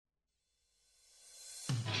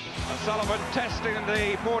O'Sullivan testing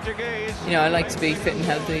the Portuguese. You know, I like to be fit and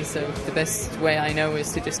healthy, so the best way I know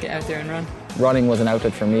is to just get out there and run. Running was an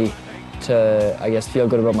outlet for me to, I guess, feel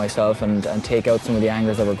good about myself and take out some of the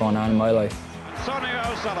angers that were going on in my life. Sonia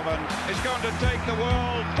O'Sullivan is going to take the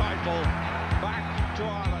world title back to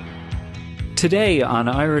Ireland. Today on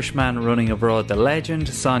Irishman Running Abroad, the legend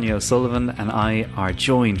Sonia O'Sullivan and I are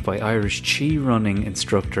joined by Irish Chi running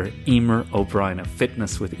instructor Emer O'Brien of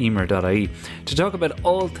fitnesswithemer.ie to talk about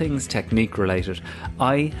all things technique related.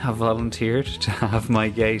 I have volunteered to have my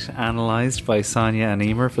gait analysed by Sonia and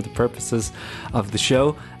Emer for the purposes of the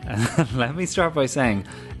show. And let me start by saying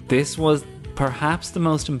this was perhaps the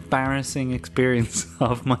most embarrassing experience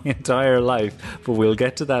of my entire life, but we'll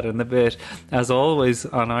get to that in a bit. As always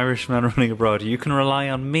on Irishman Running Abroad, you can rely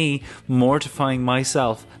on me mortifying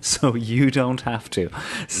myself so you don't have to.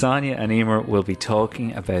 Sonia and Emer will be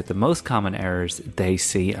talking about the most common errors they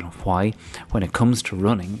see and why, when it comes to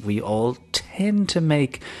running, we all tend to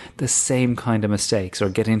make the same kind of mistakes or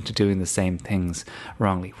get into doing the same things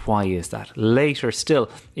wrongly. Why is that? Later still,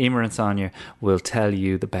 Emer and Sonia will tell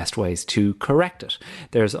you the best ways to correct it.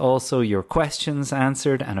 There's also your questions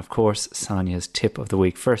answered and of course Sonia's tip of the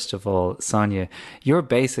week. First of all, Sonia, you're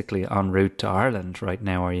basically en route to Ireland right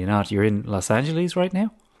now, are you not? You're in Los Angeles right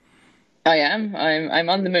now? I am. I'm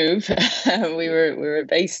on the move. We were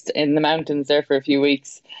based in the mountains there for a few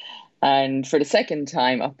weeks, and for the second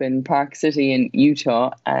time up in Park City in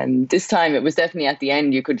Utah. And this time it was definitely at the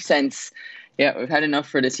end. You could sense, yeah, we've had enough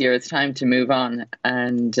for this year. It's time to move on.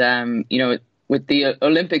 And you know, with the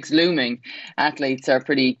Olympics looming, athletes are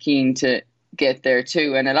pretty keen to get there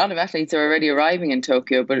too. And a lot of athletes are already arriving in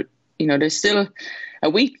Tokyo, but you know, there's still a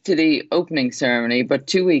week to the opening ceremony, but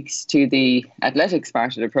 2 weeks to the athletics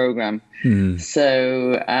part of the program.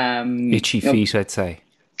 So itchy feet, I'd say.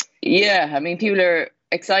 Yeah, I mean, people are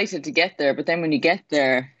excited to get there, but then when you get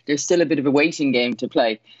there, there's still a bit of a waiting game to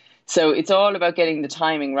play. So it's all about getting the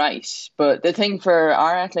timing right. But the thing for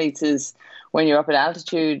our athletes is when you're up at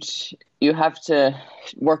altitude, you have to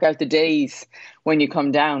work out the days when you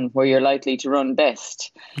come down where you're likely to run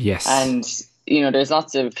best. Yes. And, you know, there's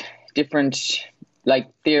lots of different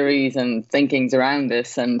theories and thinkings around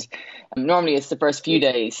this. And normally it's the first few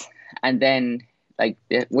days and then like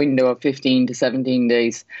the window of 15 to 17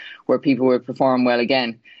 days where people will perform well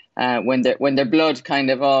again. When their blood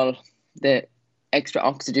kind of all the extra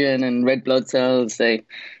oxygen and red blood cells, they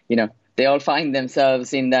all find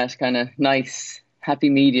themselves in that kind of nice,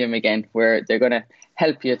 happy medium again where they're going to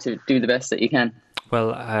help you to do the best that you can.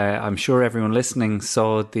 Well, I'm sure everyone listening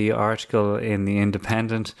saw the article in The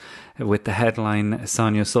Independent with the headline,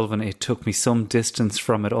 Sonia O'Sullivan. It took me some distance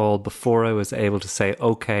from it all before I was able to say,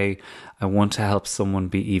 okay, I want to help someone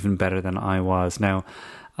be even better than I was. Now,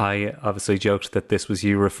 I obviously joked that this was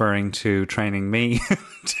you referring to training me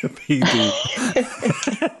to be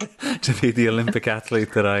the Olympic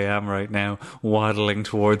athlete that I am right now, waddling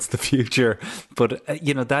towards the future. But,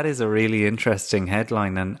 you know, that is a really interesting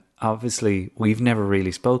headline. And obviously, we've never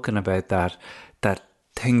really spoken about that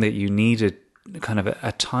thing that you needed kind of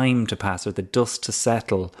a time to pass or the dust to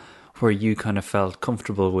settle where you kind of felt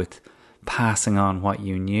comfortable with passing on what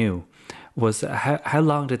you knew. How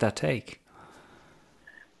long did that take?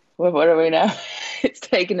 Well, what are we now? It's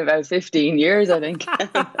taken about 15 years, I think.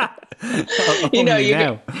 You know,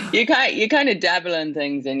 you kind of dabble in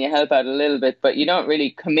things and you help out a little bit, but you don't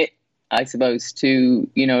really commit, I suppose, to,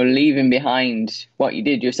 you know, leaving behind what you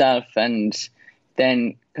did yourself and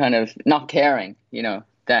then kind of not caring, you know,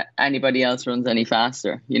 that anybody else runs any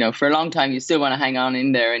faster. You know, for a long time, you still want to hang on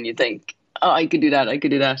in there and you think, oh, I could do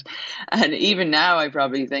that. And even now, I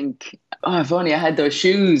probably think, oh, if only I had those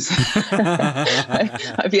shoes,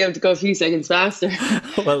 I'd be able to go a few seconds faster.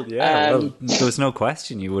 Well, yeah, there was no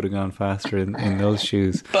question you would have gone faster in those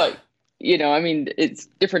shoes. But, you know, I mean, it's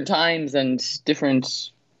different times and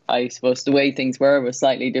different, I suppose, the way things were was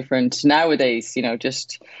slightly different. Nowadays, you know,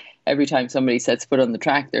 just every time somebody sets foot on the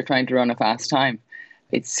track, they're trying to run a fast time.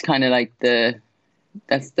 It's kind of like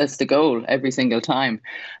that's the goal every single time.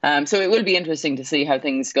 So it will be interesting to see how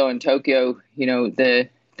things go in Tokyo. You know, the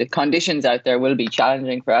conditions out there will be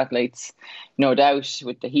challenging for athletes, no doubt,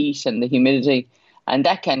 with the heat and the humidity. And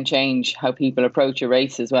that can change how people approach a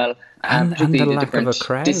race as well. And the lack of a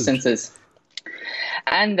crowd. Distances.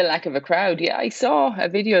 And the lack of a crowd. Yeah, I saw a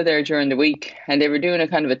video there during the week and they were doing a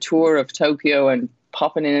kind of a tour of Tokyo and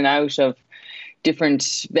popping in and out of different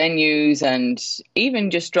venues and even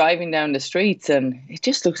just driving down the streets, and it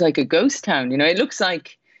just looks like a ghost town. You know, it looks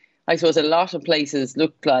like, I suppose, a lot of places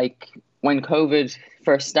looked like when COVID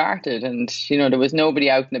first started, and you know, there was nobody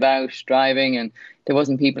out and about driving, and there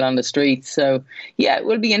wasn't people on the streets. So yeah, it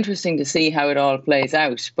will be interesting to see how it all plays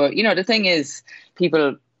out. But the thing is,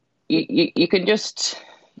 people, you can just,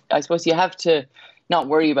 I suppose you have to not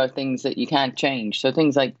worry about things that you can't change. So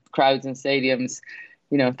things like crowds in stadiums,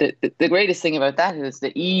 the greatest thing about that is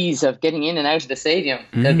the ease of getting in and out of the stadium.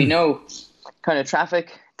 There'll be no kind of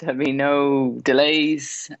traffic. There'll be no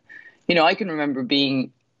delays. I can remember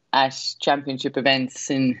being at championship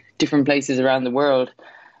events in different places around the world.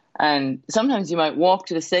 And sometimes you might walk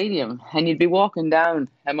to the stadium and you'd be walking down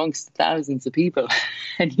amongst thousands of people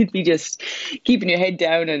and you'd be just keeping your head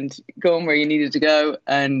down and going where you needed to go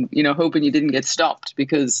and, hoping you didn't get stopped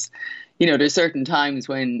because, there's certain times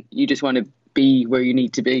when you just want to be where you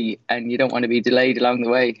need to be and you don't want to be delayed along the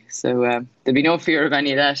way. So there'll be no fear of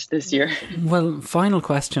any of that this year. Well, final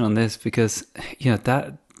question on this, because,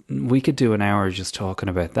 that we could do an hour just talking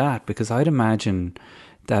about that, because I'd imagine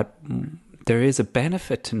that there is a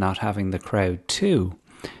benefit to not having the crowd too,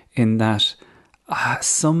 in that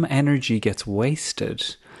some energy gets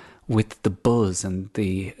wasted with the buzz and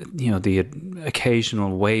the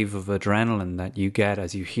occasional wave of adrenaline that you get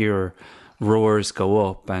as you hear roars go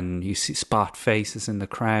up and you spot faces in the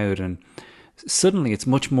crowd, and suddenly it's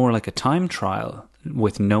much more like a time trial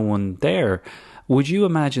with no one there. Would you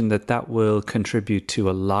imagine that will contribute to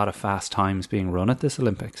a lot of fast times being run at this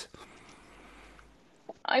Olympics?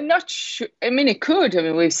 I'm not sure. I mean, it could. I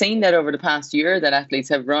mean, we've seen that over the past year that athletes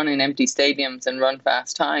have run in empty stadiums and run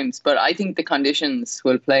fast times. But I think the conditions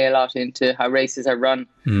will play a lot into how races are run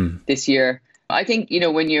this year. I think,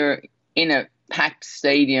 when you're in a packed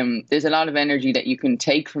stadium, there's a lot of energy that you can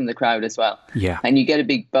take from the crowd as well. Yeah. And you get a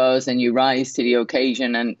big buzz and you rise to the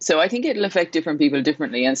occasion. And so I think it'll affect different people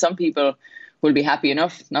differently. And some people will be happy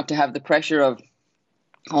enough not to have the pressure of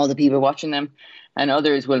all the people watching them, and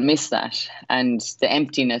others will miss that. And the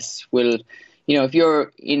emptiness will, if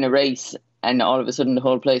you're in a race and all of a sudden the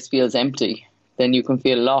whole place feels empty, then you can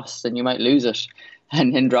feel lost and you might lose it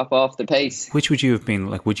and then drop off the pace. Which would you have been?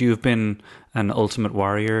 Like, would you have been an Ultimate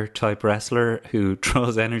Warrior type wrestler who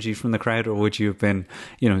draws energy from the crowd, or would you have been,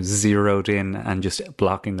 zeroed in and just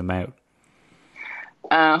blocking them out?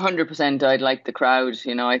 100%. I'd like the crowd.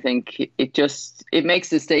 I think it makes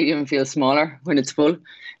the stadium feel smaller when it's full.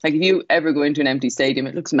 Like, if you ever go into an empty stadium,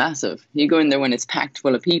 it looks massive. You go in there when it's packed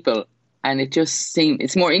full of people and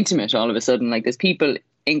it's more intimate all of a sudden. Like, there's people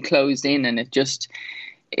enclosed in, and it just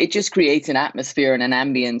creates an atmosphere and an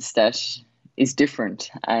ambience that is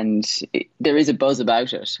different, and there is a buzz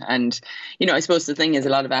about it. And, I suppose the thing is, a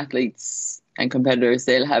lot of athletes and competitors,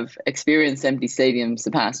 they'll have experienced empty stadiums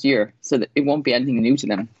the past year, so that it won't be anything new to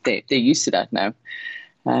them. They're used to that now.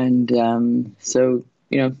 And so,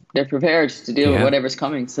 they're prepared to deal with whatever's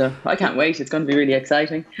coming. So I can't wait. It's going to be really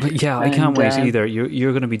exciting. Yeah, I can't wait either.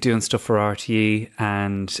 You're going to be doing stuff for RTE,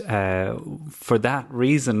 and for that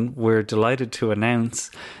reason, we're delighted to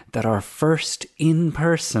announce that our first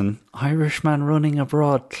in-person Irishman Running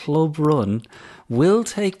Abroad club run will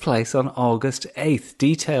take place on August 8th.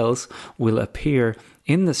 Details will appear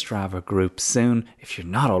in the Strava group soon. If you're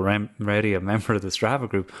not already a member of the Strava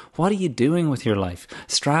group, what are you doing with your life?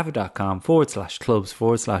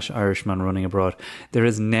 Strava.com/clubs/Irishman Running Abroad. There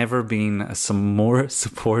has never been a more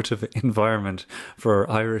supportive environment for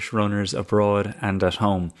Irish runners abroad and at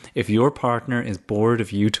home. If your partner is bored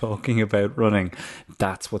of you talking about running,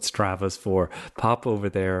 that's what Strava's for. Pop over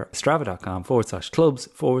there,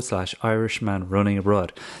 strava.com/clubs/Irishman Running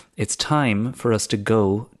Abroad. It's time for us to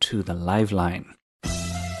go to the live line.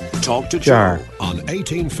 Talk to Joe on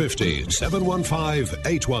 1850 715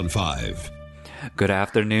 815. Good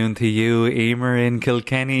afternoon to you, Emer in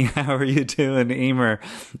Kilkenny. How are you doing, Emer?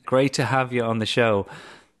 Great to have you on the show.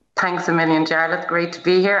 Thanks a million, Jarlath. Great to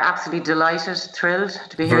be here. Absolutely delighted, thrilled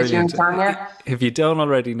to be here with you and Sonia. If you don't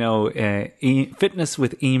already know,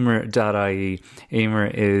 fitnesswithemer.ie. Emer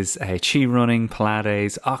is a chi running,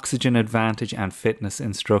 Pilates, oxygen advantage and fitness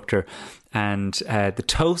instructor, and the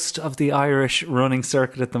toast of the Irish running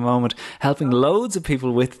circuit at the moment, helping loads of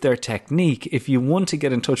people with their technique. If you want to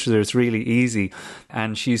get in touch with her, it's really easy,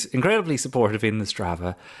 and she's incredibly supportive in the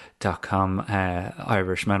Strava.com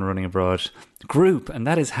Irishman Running Abroad group, and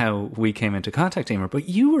that is how we came into contact, Emer. But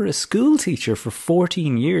you were a school teacher for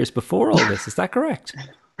 14 years before all this, is that correct?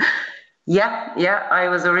 Yeah. I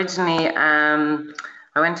was originally, I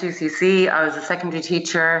went to UCC, I was a secondary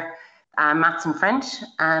teacher, maths and French,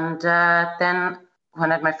 and then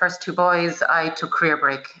when I had my first two boys, I took career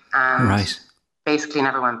break and basically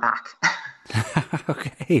never went back.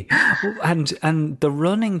 Okay. And the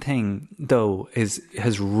running thing, though,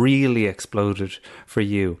 has really exploded for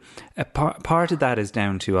you. Part of that is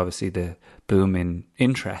down to, obviously, the boom in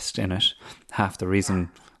interest in it. Half the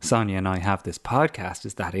reason Sonia and I have this podcast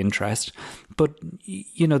is that interest. But,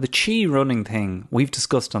 you know, the chi running thing we've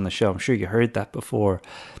discussed on the show, I'm sure you heard that before.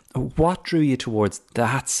 What drew you towards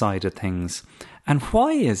that side of things? And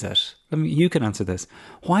why is it, I mean, you can answer this,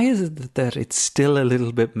 why is it that it's still a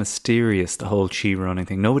little bit mysterious, the whole chi running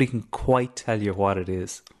thing? Nobody can quite tell you what it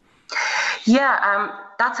is. Yeah,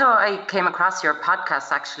 that's how I came across your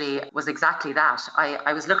podcast, actually, was exactly that.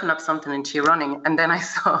 I was looking up something in chi running, and then I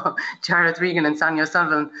saw Jarlath Regan and Sonia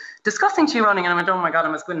Sullivan discussing chi running, and I went, oh my God, I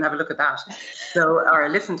must go and have a look at that. Or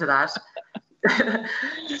listen to that.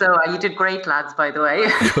 So you did great, lads, by the way.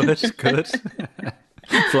 Good.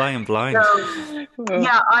 Flying blind. So,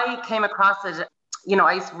 yeah, I came across it. You know,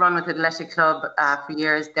 I used to run with Athletic Club for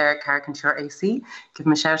years there, Carrick-on-Shore AC. Give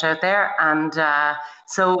them a shout out there. And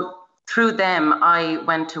so through them, I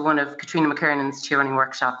went to one of Katrina McKernan's cheer running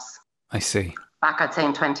workshops. I see. Back, I'd say,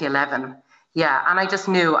 in 2011. Yeah, and I just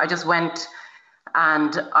knew. I just went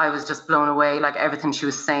and I was just blown away. Like everything she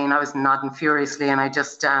was saying, I was nodding furiously. And I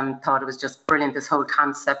just thought it was just brilliant, this whole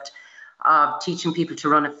concept of teaching people to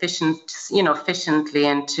run efficiently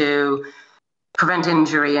and to prevent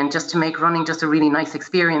injury and just to make running just a really nice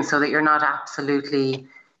experience so that you're not absolutely,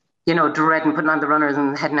 you know, dreading putting on the runners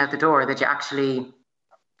and heading out the door, that you actually,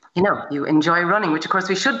 you know, you enjoy running, which of course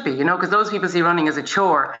we should be, you know, because those people see running as a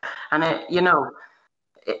chore and,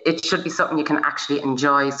 it should be something you can actually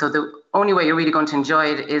enjoy. So the only way you're really going to enjoy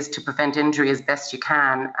it is to prevent injury as best you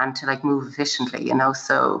can and to like move efficiently, you know.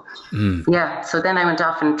 So yeah, so then I went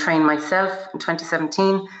off and trained myself in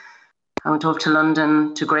 2017. I went over to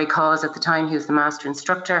London to Grey Cause at the time. He was the master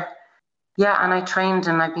instructor. Yeah, and I trained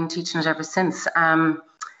and I've been teaching it ever since.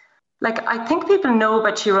 I think people know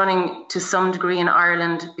about chi running to some degree in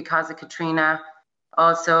Ireland because of Katrina.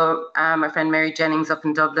 Also, my friend Mary Jennings up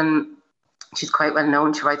in Dublin, she's quite well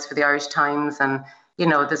known. She writes for the Irish Times. And, you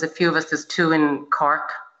know, there's a few of us. There's two in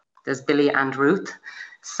Cork. There's Billy and Ruth.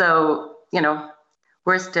 So, you know,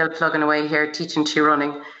 we're still plugging away here, teaching chi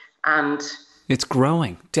running. And it's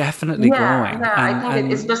growing, definitely growing. Yeah, I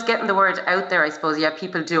think it's just getting the word out there, I suppose. Yeah,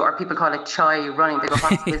 people do, or people call it chai running. They go,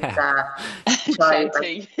 what's this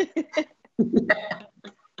chai?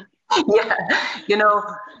 Yeah, you know,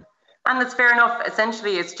 and it's fair enough.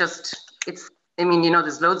 Essentially, I mean, you know,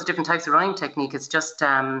 there's loads of different types of running technique. It's just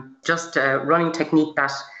a running technique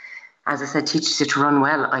that, as I said, teaches you to run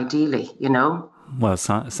well, ideally, you know. Well,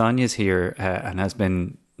 Sonia's here and has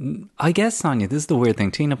been, I guess, Sonia, this is the weird thing.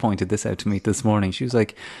 Tina pointed this out to me this morning. She was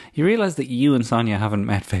like, you realise that you and Sonia haven't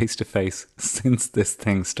met face to face since this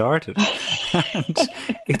thing started. And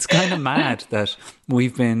it's kind of mad that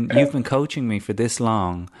you've been coaching me for this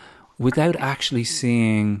long without actually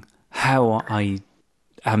seeing how I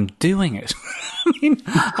am doing it. I mean,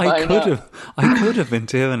 I could have been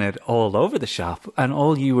doing it all over the shop, and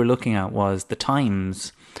all you were looking at was the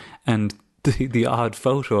times and the odd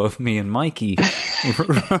photo of me and Mikey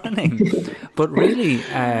running. But really,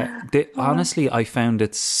 honestly, I found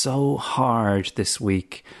it so hard this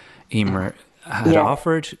week. Emer had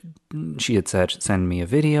offered, she had said, send me a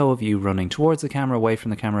video of you running towards the camera, away from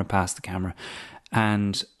the camera, past the camera.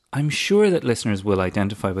 And I'm sure that listeners will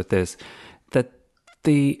identify with this, that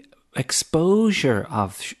the exposure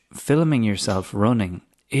of filming yourself running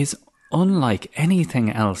is unlike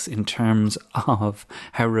anything else in terms of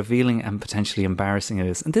how revealing and potentially embarrassing it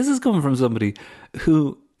is. And this is coming from somebody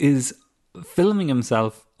who is filming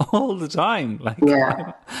himself all the time.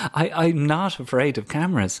 I'm not afraid of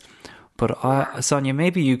cameras. But Sonia,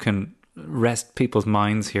 maybe you can rest people's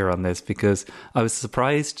minds here on this, because I was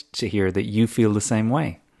surprised to hear that you feel the same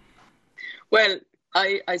way. Well,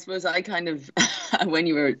 I suppose I kind of, when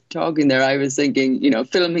you were talking there, I was thinking, you know,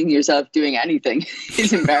 filming yourself doing anything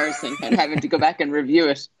is embarrassing and having to go back and review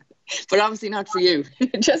it. But obviously not for you,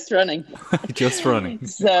 just running. Just running.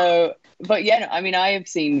 So, but yeah, I mean, I have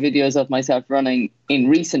seen videos of myself running in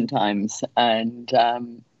recent times. And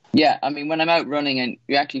yeah, I mean, when I'm out running and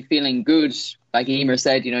you're actually feeling good, like Emer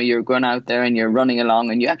said, you know, you're going out there and you're running along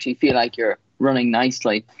and you actually feel like you're running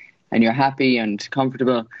nicely and you're happy and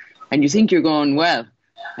comfortable. And you think you're going well,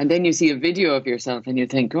 and then you see a video of yourself and you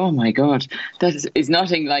think, oh my God, that is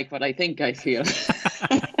nothing like what I think I feel.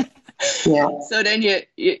 Yeah. So then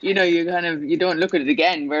you don't look at it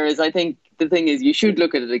again. Whereas I think the thing is, you should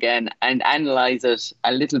look at it again and analyze it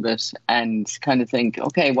a little bit and kind of think,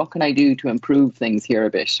 okay, what can I do to improve things here a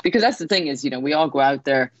bit? Because that's the thing is, you know, we all go out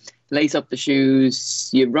there, lace up the shoes,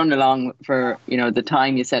 you run along for, you know, the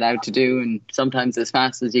time you set out to do, and sometimes as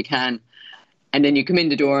fast as you can. And then you come in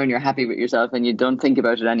the door and you're happy with yourself and you don't think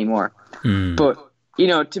about it anymore. But, you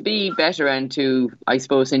know, to be better and to, I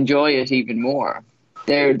suppose, enjoy it even more,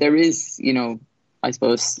 there is, you know, I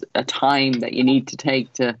suppose, a time that you need to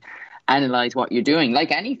take to analyze what you're doing.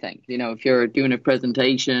 Like anything, you know, if you're doing a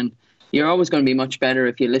presentation, you're always going to be much better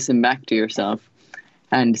if you listen back to yourself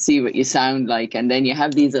and see what you sound like. And then you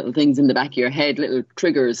have these little things in the back of your head, little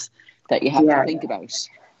triggers that you have to think about.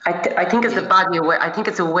 I think it's the body I think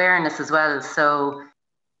it's awareness as well. So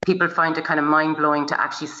people find it kind of mind-blowing to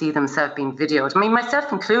actually see themselves being videoed. I mean,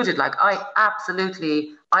 myself included, like I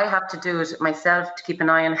have to do it myself to keep an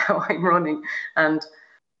eye on how I'm running. And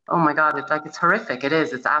oh my God, it's horrific. It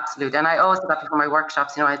is. It's absolute. And I always do that before my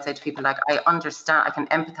workshops. You know, I'd say to people, like, I understand, I can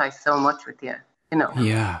empathize so much with you, you know.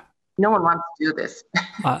 Yeah. No one wants to do this.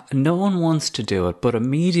 No one wants to do it. But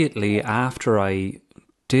immediately after I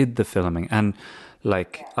did the filming, and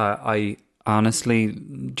like, I honestly,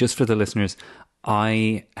 just for the listeners,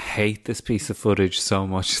 I hate this piece of footage so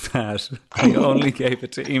much that I only gave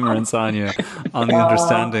it to Emer and Sonia on the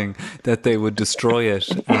understanding that they would destroy it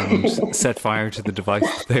and set fire to the device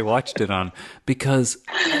that they watched it on, because,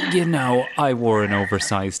 you know, I wore an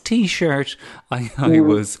oversized T-shirt. I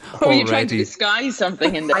was already... you trying to disguise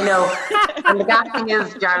something in there? I know. And the gas thing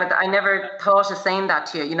is, Jarlath, I never thought of saying that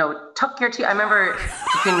to you. You know, tuck your T. I remember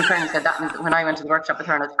Christine McKern said that when I went to the workshop with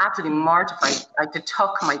her, and I was absolutely mortified. I had to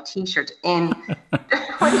tuck my T-shirt in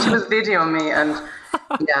when she was videoing me, and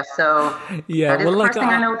that is the first thing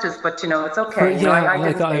I noticed, but you know, it's okay.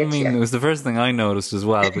 It was the first thing I noticed as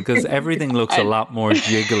well, because everything looks a lot more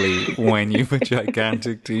jiggly when you have a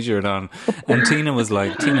gigantic T-shirt on. And Tina was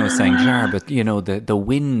saying, Jar, but you know, the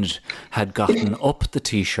wind had gotten up the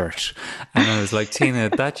T-shirt, and I was like, Tina,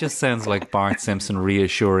 that just sounds like Bart Simpson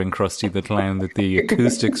reassuring Krusty the Clown that the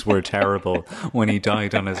acoustics were terrible when he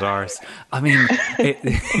died on his arse. I mean,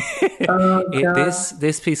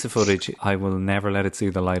 this piece of footage, I will never let it see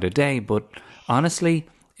the light of day, but honestly,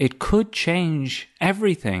 it could change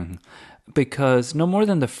everything, because no more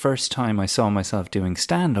than the first time I saw myself doing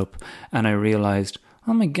stand-up and I realised,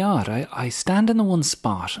 oh my God, I stand in the one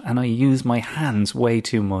spot and I use my hands way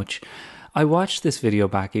too much. I watched this video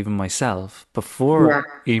back even myself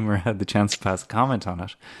before Emer had the chance to pass a comment on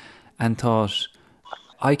it, and thought,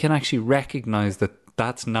 I can actually recognise that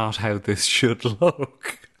that's not how this should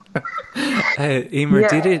look. Emer,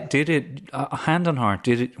 did it hand on heart,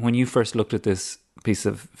 when you first looked at this piece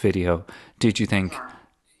of video, did you think,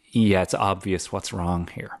 yeah, it's obvious what's wrong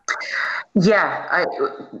here? Yeah,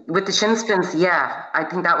 with the shin splints, I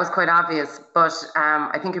think that was quite obvious, but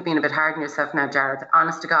I think you're being a bit hard on yourself now, Jared,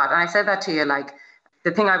 honest to God. And I said that to you, like,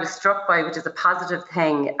 the thing I was struck by, which is a positive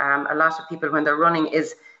thing, a lot of people when they're running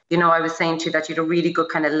is, you know, I was saying to you that you had a really good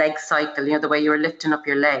kind of leg cycle, you know, the way you were lifting up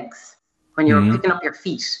your legs when you were picking up your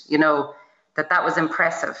feet, you know, that was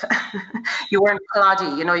impressive. You weren't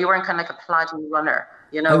ploddy, you know, you weren't kind of like a ploddy runner,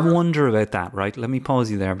 you know. I wonder about that, right? Let me pause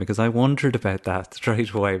you there, because I wondered about that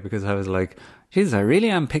straight away, because I was like, Jesus, I really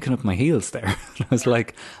am picking up my heels there. I was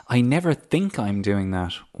like, I never think I'm doing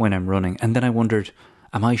that when I'm running. And then I wondered,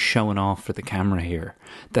 am I showing off for the camera here?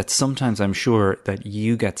 That sometimes I'm sure that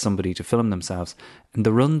you get somebody to film themselves, and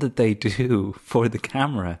the run that they do for the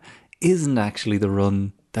camera isn't actually the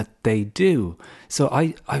run that they do. So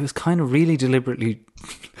I was kind of really deliberately...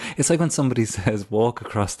 It's like when somebody says walk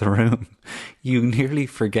across the room, you nearly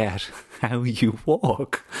forget how you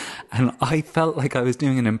walk. And I felt like I was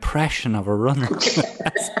doing an impression of a runner.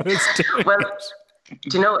 Well,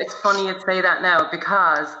 do you know, it's funny you'd say that now,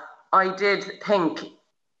 because I did think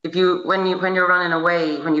when you're running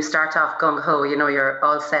away, when you start off gung-ho, you know, you're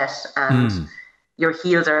all set and your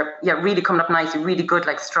heels are really coming up nice, you're really good,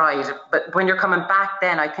 like stride. But when you're coming back,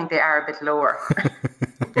 then I think they are a bit lower.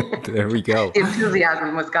 There we go. The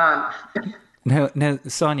enthusiasm was gone. Now,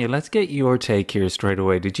 Sonia, let's get your take here straight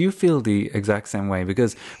away. Did you feel the exact same way?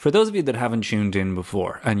 Because for those of you that haven't tuned in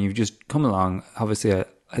before and you've just come along, obviously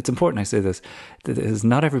it's important I say this, that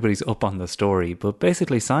not everybody's up on the story, but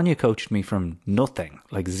basically Sonia coached me from nothing,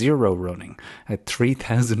 like zero running, a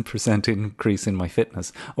 3,000% increase in my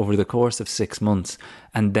fitness over the course of 6 months.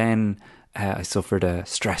 And then I suffered a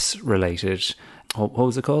stress-related, what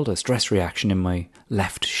was it called? A stress reaction in my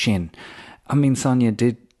left shin. I mean, Sonia,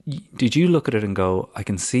 did you look at it and go, I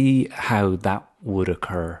can see how that would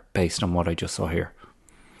occur based on what I just saw here?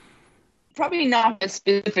 Probably not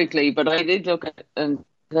specifically, but I did look at it and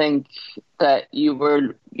think that you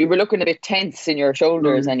were looking a bit tense in your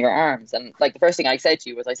shoulders and your arms. And like the first thing I said to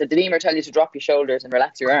you was, I said, did Emer tell you to drop your shoulders and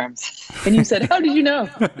relax your arms? And you said, how did you know?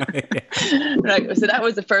 Right. So that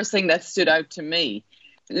was the first thing that stood out to me.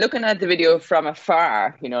 Looking at the video from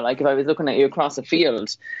afar, you know, like if I was looking at you across a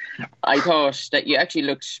field, I thought that you actually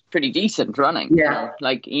looked pretty decent running. Yeah. You know,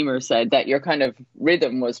 like Emer said, that your kind of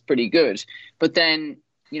rhythm was pretty good. But then,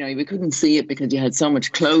 you know, we couldn't see it because you had so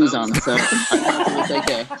much clothes on. So I thought like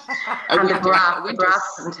and the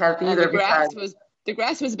grass doesn't help either. The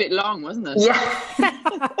grass was a bit long, wasn't it? Yeah.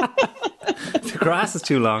 The grass is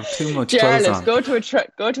too long, too much Charlotte, clothes on. go to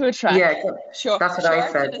a track. Yeah, that's what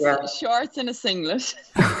I said. Shorts and a singlet.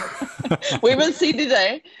 We will see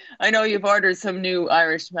today. I know you've ordered some new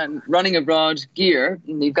Irishman running abroad gear,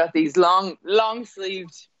 and you've got these long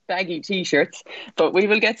sleeved baggy t-shirts, but we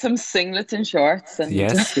will get some singlets and shorts, and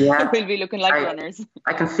yes, we'll be looking like runners.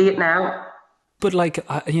 I can see it now. But like,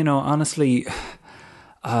 honestly,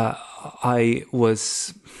 I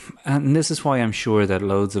was, and this is why I'm sure that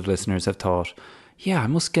loads of listeners have thought, yeah, I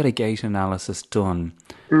must get a gait analysis done.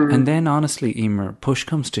 And then honestly, Emer, push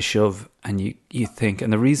comes to shove, and you think,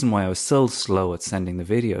 and the reason why I was so slow at sending the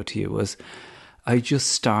video to you was I just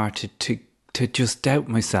started to just doubt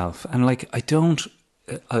myself. And like, I don't,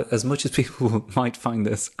 as much as people might find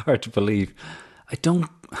this hard to believe, I don't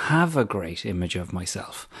have a great image of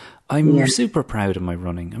myself. I'm super proud of my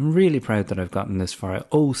running. I'm really proud that I've gotten this far. I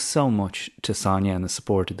owe so much to Sonia and the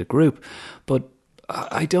support of the group, but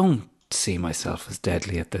I don't see myself as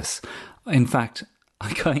deadly at this. In fact,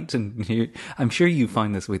 I'm sure you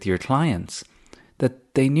find this with your clients,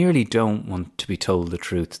 that they nearly don't want to be told the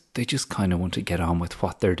truth. They just kind of want to get on with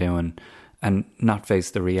what they're doing and not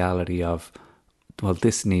face the reality of, well,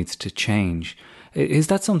 this needs to change. Is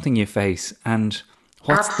that something you face? And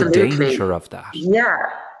what's Absolutely. the danger of that? Yeah.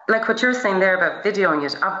 Like what you're saying there about videoing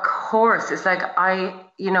it, of course, it's like I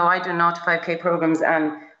do not 5K programs,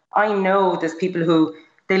 and I know there's people who,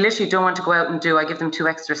 they literally don't want to go out and do, I give them 2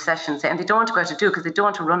 extra sessions, and they don't want to go out to do it because they don't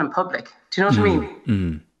want to run in public. Do you know what I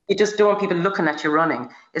mean? You just don't want people looking at you running.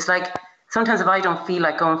 It's like, sometimes if I don't feel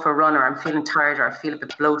like going for a run, or I'm feeling tired, or I feel a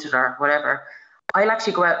bit bloated or whatever, I'll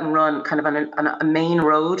actually go out and run kind of on a main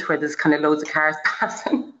road where there's kind of loads of cars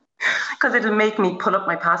passing. Because it'll make me pull up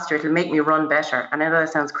my posture. It'll make me run better. And I know that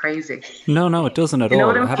sounds crazy. No, it doesn't at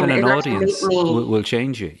all. Having an audience will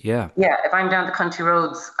change you. Yeah. Yeah. If I'm down the country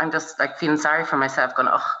roads, I'm just like feeling sorry for myself, going,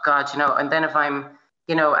 oh God, And then if I'm,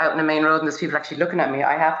 out in the main road and there's people actually looking at me,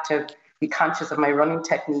 I have to be conscious of my running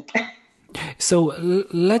technique. So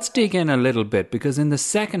let's dig in a little bit, because in the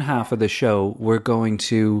second half of the show, we're going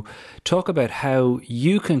to talk about how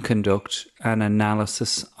you can conduct an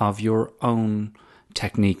analysis of your own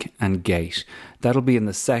technique and gait. That'll be in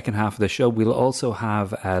the second half of the show. We'll also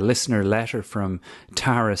have a listener letter from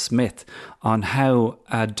Tara Smith on how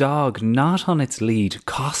a dog not on its lead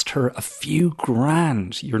cost her a few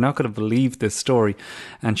grand. You're not going to believe this story.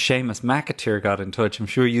 And Seamus McAteer got in touch. I'm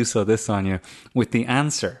sure you saw this, Sonia, with the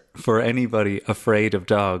answer for anybody afraid of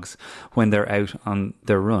dogs when they're out on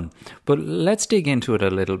their run. But let's dig into it a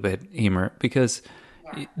little bit, Emer, because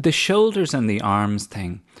the shoulders and the arms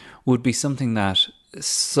thing would be something that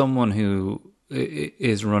someone who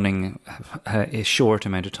is running a short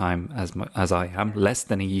amount of time, as I am, less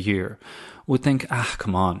than a year, would think,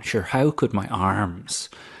 come on, sure, how could my arms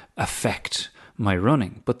affect my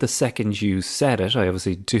running? But the second you said it, I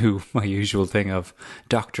obviously do my usual thing of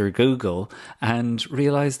Dr. Google and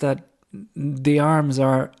realise that the arms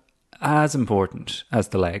are as important as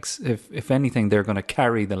the legs. If anything, they're going to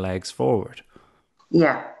carry the legs forward.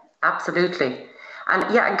 Yeah, absolutely. And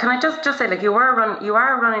can I just say, like, you are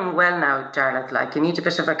running well now, Jarlath. Like, you need a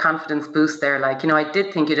bit of a confidence boost there. Like, I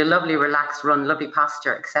did think you did a lovely relaxed run, lovely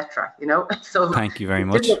posture, etc. So thank you very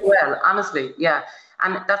much. You did look well, honestly. Yeah,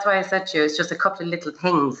 and that's why I said to you, it's just a couple of little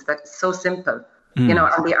things that's so simple. And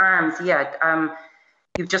the arms.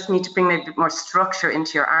 You just need to bring a bit more structure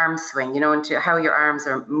into your arm swing. Into how your arms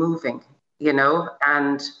are moving.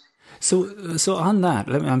 And so on that,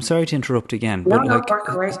 I'm sorry to interrupt again,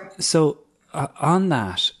 on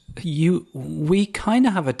that, we kind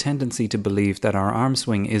of have a tendency to believe that our arm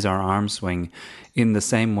swing is our arm swing in the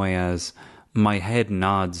same way as my head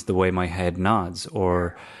nods the way my head nods,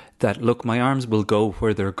 or that, look, my arms will go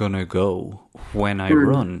where they're going to go when I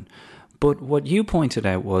run. But what you pointed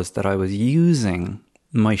out was that I was using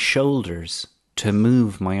my shoulders to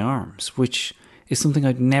move my arms, which is something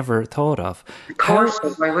I'd never thought of. Of course,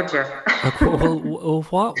 why would you?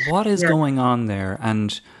 What is going on there?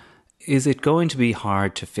 And is it going to be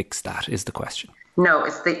hard to fix that, is the question. No,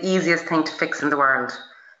 it's the easiest thing to fix in the world.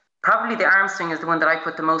 Probably the arm swing is the one that I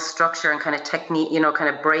put the most structure and kind of technique,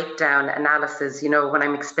 kind of breakdown analysis, when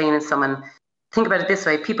I'm explaining someone. Think about it this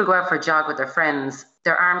way. People go out for a jog with their friends.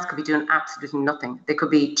 Their arms could be doing absolutely nothing. They could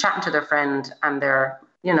be chatting to their friend and they're,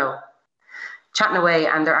 chatting away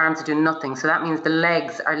and their arms are doing nothing. So that means the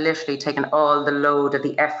legs are literally taking all the load of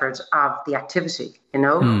the effort of the activity,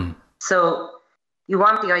 So you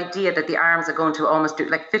want the idea that the arms are going to almost do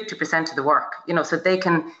like 50% of the work, so they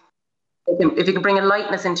can if you can bring a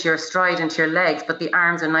lightness into your stride, into your legs, but the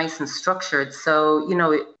arms are nice and structured. So, you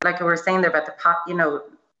know, like we were saying there about the pot, you know,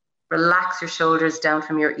 relax your shoulders down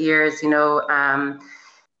from your ears, you know,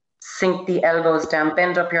 sink the elbows down,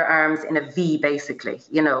 bend up your arms in a V, basically,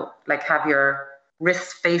 you know, like have your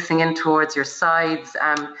wrists facing in towards your sides.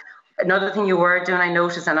 Another thing you were doing, I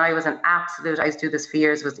noticed, and I used to do this for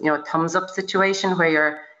years, was, you know, a thumbs up situation where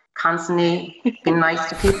you're constantly being nice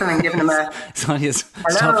to people and giving them a Sonia, hello.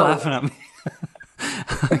 Stop laughing at me.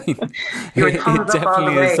 I mean, it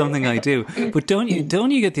definitely is something I do. But don't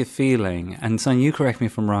you get the feeling, and Sonia, you correct me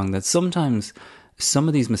if I'm wrong, that sometimes some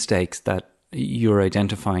of these mistakes that you're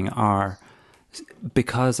identifying are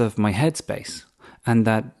because of my headspace, and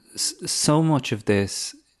that so much of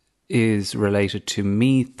this is related to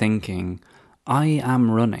me thinking I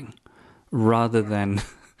am running rather than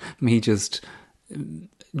me just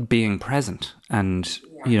being present and,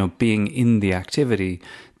 you know, being in the activity,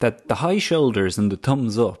 that the high shoulders and the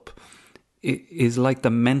thumbs up is like the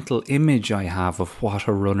mental image I have of what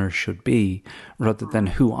a runner should be rather than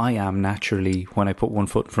who I am naturally when I put one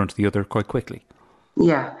foot in front of the other quite quickly.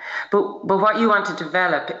 Yeah, but what you want to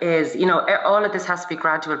develop is, you know, all of this has to be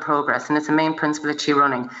gradual progress, and it's a main principle of Chi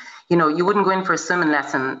running. You know, you wouldn't go in for a swimming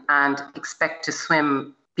lesson and expect to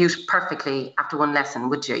swim perfectly after one lesson,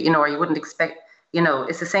 would you? You know, or you wouldn't expect, you know,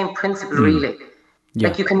 it's the same principle, really. Yeah.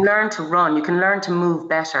 Like, you can learn to run, you can learn to move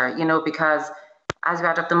better, you know, because as you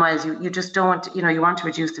add up the miles, you just don't, you know, you want to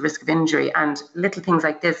reduce the risk of injury, and little things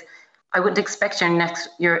like this. I wouldn't expect you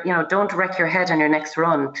know, don't wreck your head on your next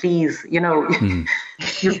run, please. You know,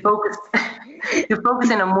 you're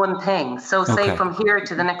focusing on one thing. So say from here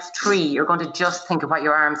to the next tree, you're going to just think of what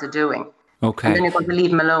your arms are doing. Okay. And then you're going to leave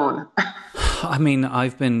them alone. I mean,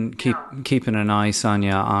 I've been keeping an eye,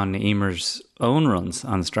 Sonia, on Emer's own runs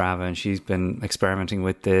on Strava, and she's been experimenting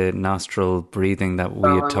with the nostril breathing that we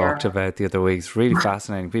had talked about the other week. It's really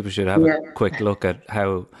fascinating. People should have a quick look at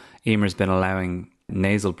how Emer's been allowing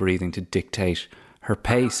nasal breathing to dictate her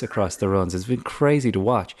pace across the runs. It's been crazy to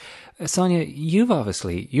watch. Sonia,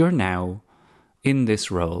 you're now in this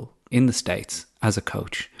role in the States as a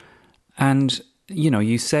coach, and you know,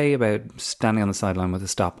 you say about standing on the sideline with a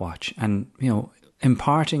stopwatch and, you know,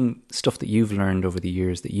 imparting stuff that you've learned over the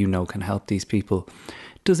years that you know can help these people.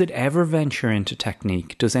 Does it ever venture into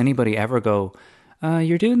technique? Does anybody ever go,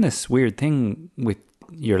 you're doing this weird thing with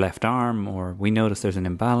your left arm, or we notice there's an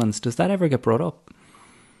imbalance? Does that ever get brought up?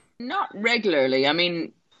 Not regularly. I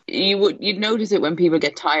mean, you'd notice it when people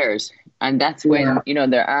get tired, and that's when, you know,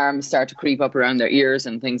 their arms start to creep up around their ears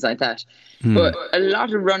and things like that. But a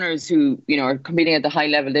lot of runners who, you know, are competing at the high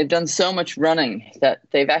level, they've done so much running that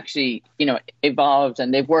they've actually, you know, evolved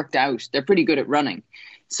and they've worked out. They're pretty good at running.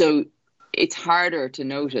 So it's harder to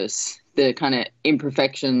notice the kind of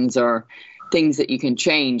imperfections or things that you can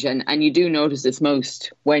change. And you do notice this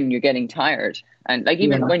most when you're getting tired. And like,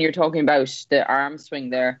 even when you're talking about the arm swing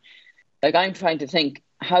there, like, I'm trying to think,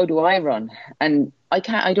 how do I run? And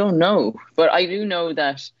I don't know, but I do know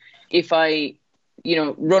that if I, you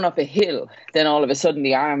know, run up a hill, then all of a sudden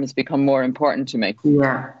the arms become more important to me.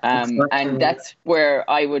 Yeah. And that's where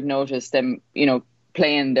I would notice them, you know,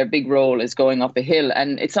 playing their big role is going up a hill.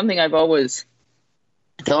 And it's something I've always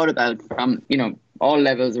thought about from, you know, all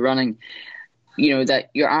levels of running, you know, that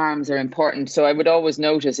your arms are important. So I would always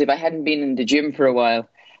notice, if I hadn't been in the gym for a while,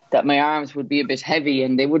 that my arms would be a bit heavy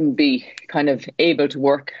and they wouldn't be kind of able to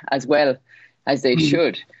work as well as they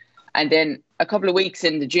should. And then a couple of weeks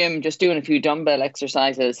in the gym, just doing a few dumbbell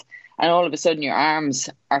exercises, and all of a sudden your arms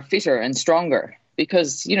are fitter and stronger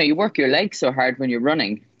because, you know, you work your legs so hard when you're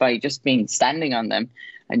running by just being standing on them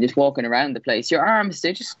and just walking around the place. Your arms,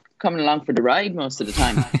 they're just coming along for the ride most of the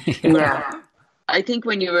time. Yeah. I think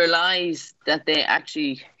when you realize that they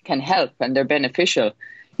actually can help and they're beneficial,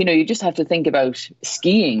 you know, you just have to think about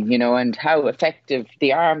skiing, you know, and how effective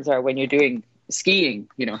the arms are when you're doing skiing.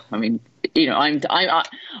 You know, I mean, you know,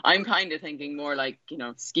 I'm kind of thinking more like, you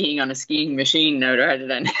know, skiing on a skiing machine now rather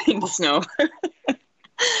than in the snow.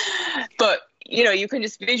 But, you know, you can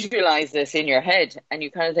just visualize this in your head and you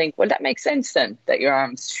kind of think, well, that makes sense then, that your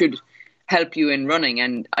arms should help you in running.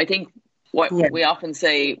 And I think what we often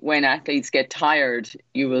say when athletes get tired,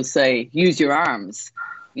 you will say, use your arms.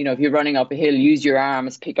 You know, if you're running up a hill, use your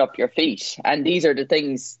arms, pick up your feet. And these are the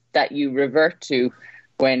things that you revert to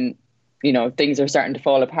when, you know, things are starting to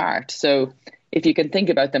fall apart. So if you can think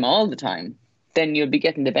about them all the time, then you'll be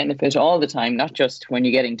getting the benefit all the time, not just when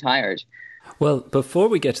you're getting tired. Well, before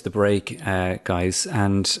we get to the break, guys,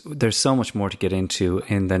 and there's so much more to get into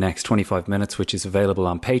in the next 25 minutes, which is available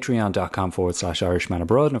on patreon.com/Irishman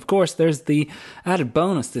Abroad. And of course, there's the added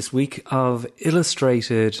bonus this week of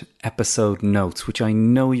illustrated episode notes, which I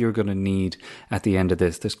know you're going to need at the end of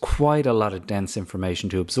this. There's quite a lot of dense information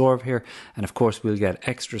to absorb here. And of course, we'll get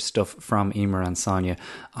extra stuff from Emer and Sonia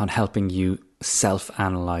on helping you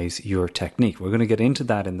self-analyze your technique. We're going to get into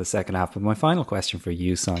that in the second half. But my final question for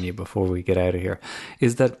you, Sonia, before we get out of here,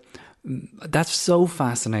 is that's so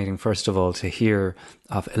fascinating, first of all, to hear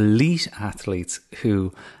of elite athletes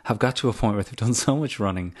who have got to a point where they've done so much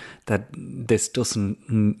running that this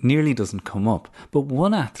nearly doesn't come up. But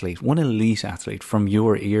one elite athlete from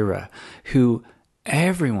your era who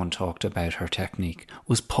everyone talked about her technique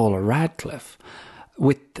was Paula Radcliffe,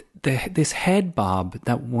 with this head bob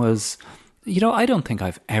that was... I don't think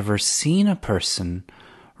I've ever seen a person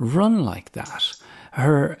run like that.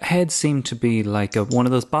 Her head seemed to be like one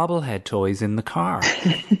of those bobblehead toys in the car.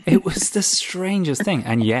 It was the strangest thing.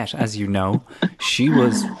 And yet, as you know, she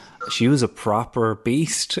was a proper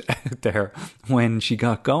beast out there when she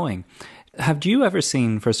got going. Have you ever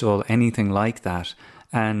seen, first of all, anything like that?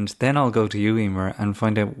 And then I'll go to you, Emer, and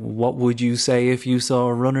find out what would you say if you saw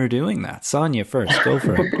a runner doing that? Sonia first, go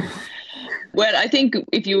for it. Well, I think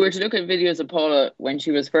if you were to look at videos of Paula when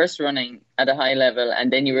she was first running at a high level,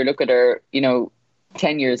 and then you were to look at her,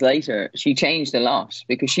 10 years later, she changed a lot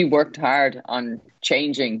because she worked hard on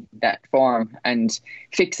changing that form and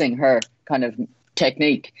fixing her kind of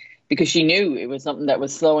technique because she knew it was something that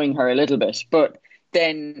was slowing her a little bit. But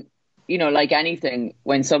then, like anything,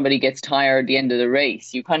 when somebody gets tired at the end of the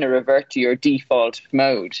race, you kind of revert to your default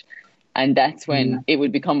mode. And that's when it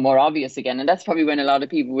would become more obvious again. And that's probably when a lot of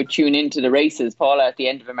people would tune into the races, Paula, at the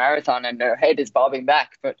end of a marathon, and their head is bobbing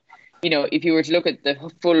back. But, if you were to look at the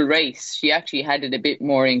full race, she actually had it a bit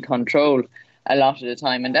more in control a lot of the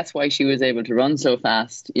time. And that's why she was able to run so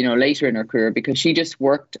fast, later in her career, because she just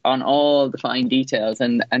worked on all the fine details.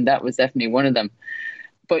 And that was definitely one of them.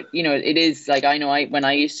 But, it is like, I know when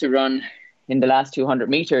I used to run in the last 200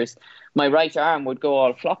 meters, my right arm would go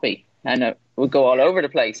all floppy. And it would go all over the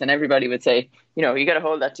place. And everybody would say, you got to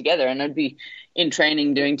hold that together. And I'd be in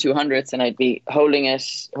training doing 200s and I'd be holding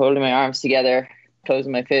my arms together,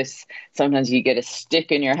 closing my fists. Sometimes you get a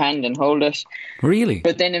stick in your hand and hold it. Really?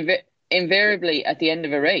 But then invariably at the end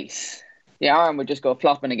of a race, the arm would just go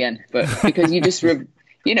flopping again. But because you just...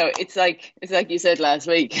 it's like you said last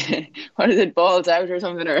week. What is it, balls out or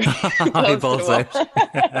something? Or balls out.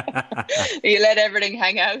 You let everything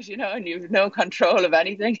hang out, and you have no control of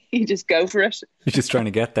anything. You just go for it. You're just trying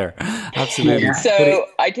to get there. Absolutely. Yeah. So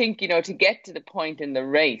I think, to get to the point in the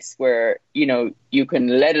race where, you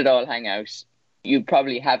can let it all hang out, you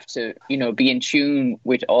probably have to, be in tune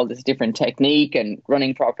with all this different technique and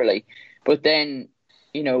running properly. But then,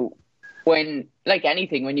 when, like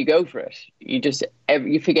anything, when you go for it, you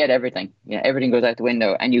forget everything. Everything goes out the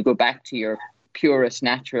window and you go back to your purest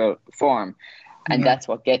natural form. And that's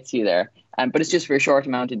what gets you there. But it's just for a short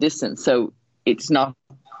amount of distance. So it's not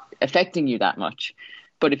affecting you that much.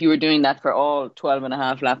 But if you were doing that for all 12 and a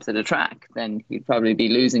half laps at a track, then you'd probably be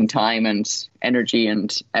losing time and energy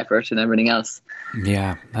and effort and everything else.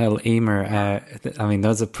 Yeah. Well, Emer,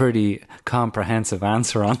 that's a pretty comprehensive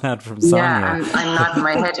answer on that from Sonia. Yeah, I'm nodding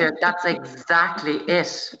my head here. That's exactly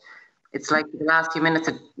it. It's like the last few minutes,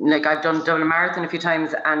 like I've done a marathon a few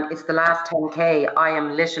times, and it's the last 10K. I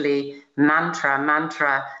am literally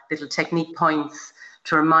mantra, little technique points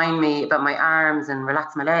to remind me about my arms and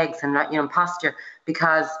relax my legs and, posture,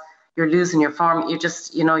 because you're losing your form. You're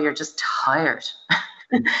just tired.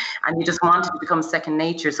 And you just want it to become second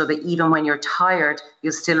nature so that even when you're tired,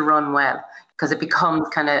 you still run well, because it becomes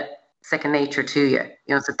kind of second nature to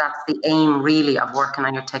you. So that's the aim really of working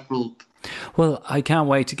on your technique. Well, I can't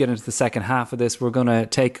wait to get into the second half of this. We're going to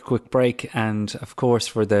take a quick break. And of course,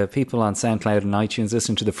 for the people on SoundCloud and iTunes,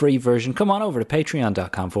 listen to the free version. Come on over to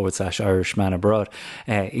patreon.com/Irishman Abroad.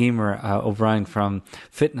 Emer O'Brien from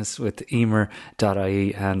Fitness with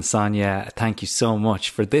Emer.ie and Sonia, thank you so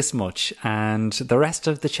much for this much. And the rest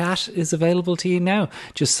of the chat is available to you now.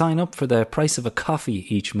 Just sign up for the price of a coffee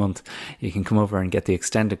each month. You can come over and get the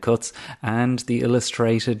extended cuts and the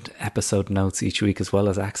illustrated episode notes each week, as well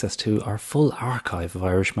as access to our full archive of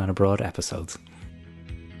Irishman Abroad episodes.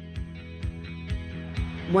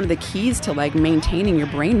 One of the keys to maintaining your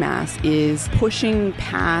brain mass is pushing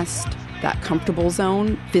past that comfortable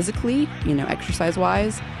zone physically, exercise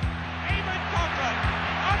wise. Eamon Coughlin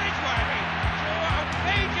on his way to a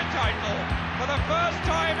major title for the first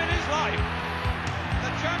time in his life.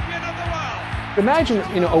 The champion of the world Imagine,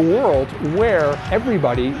 a world where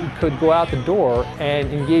everybody could go out the door and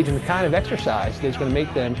engage in the kind of exercise that's going to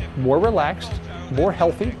make them more relaxed, more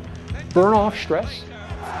healthy, burn off stress,